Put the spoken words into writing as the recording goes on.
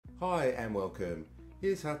Hi and welcome.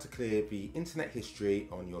 Here's how to clear the internet history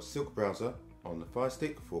on your Silk browser on the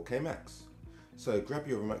Firestick 4K Max. So grab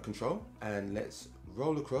your remote control and let's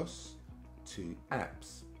roll across to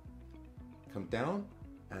apps. Come down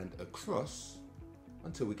and across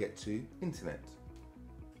until we get to internet.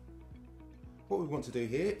 What we want to do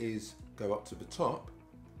here is go up to the top,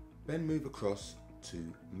 then move across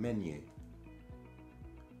to menu.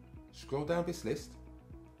 Scroll down this list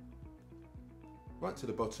right to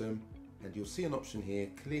the bottom and you'll see an option here,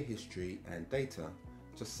 clear history and data.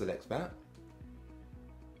 Just select that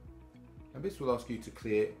and this will ask you to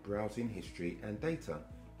clear browsing history and data.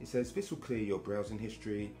 It says this will clear your browsing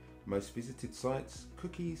history, most visited sites,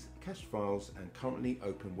 cookies, cached files and currently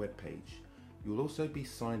open web page. You will also be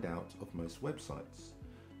signed out of most websites.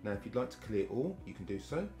 Now if you'd like to clear all, you can do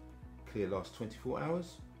so. Clear last 24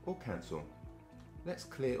 hours or cancel. Let's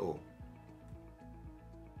clear all.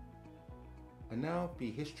 And now the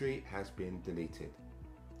history has been deleted.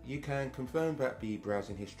 You can confirm that the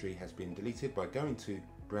browsing history has been deleted by going to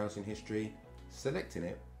browsing history, selecting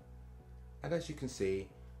it, and as you can see,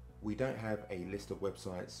 we don't have a list of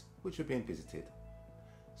websites which have been visited.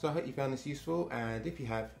 So I hope you found this useful, and if you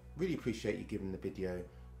have, really appreciate you giving the video a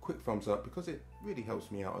quick thumbs up because it really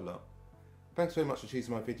helps me out a lot. Thanks very much for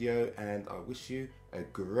choosing my video and I wish you a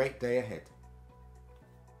great day ahead.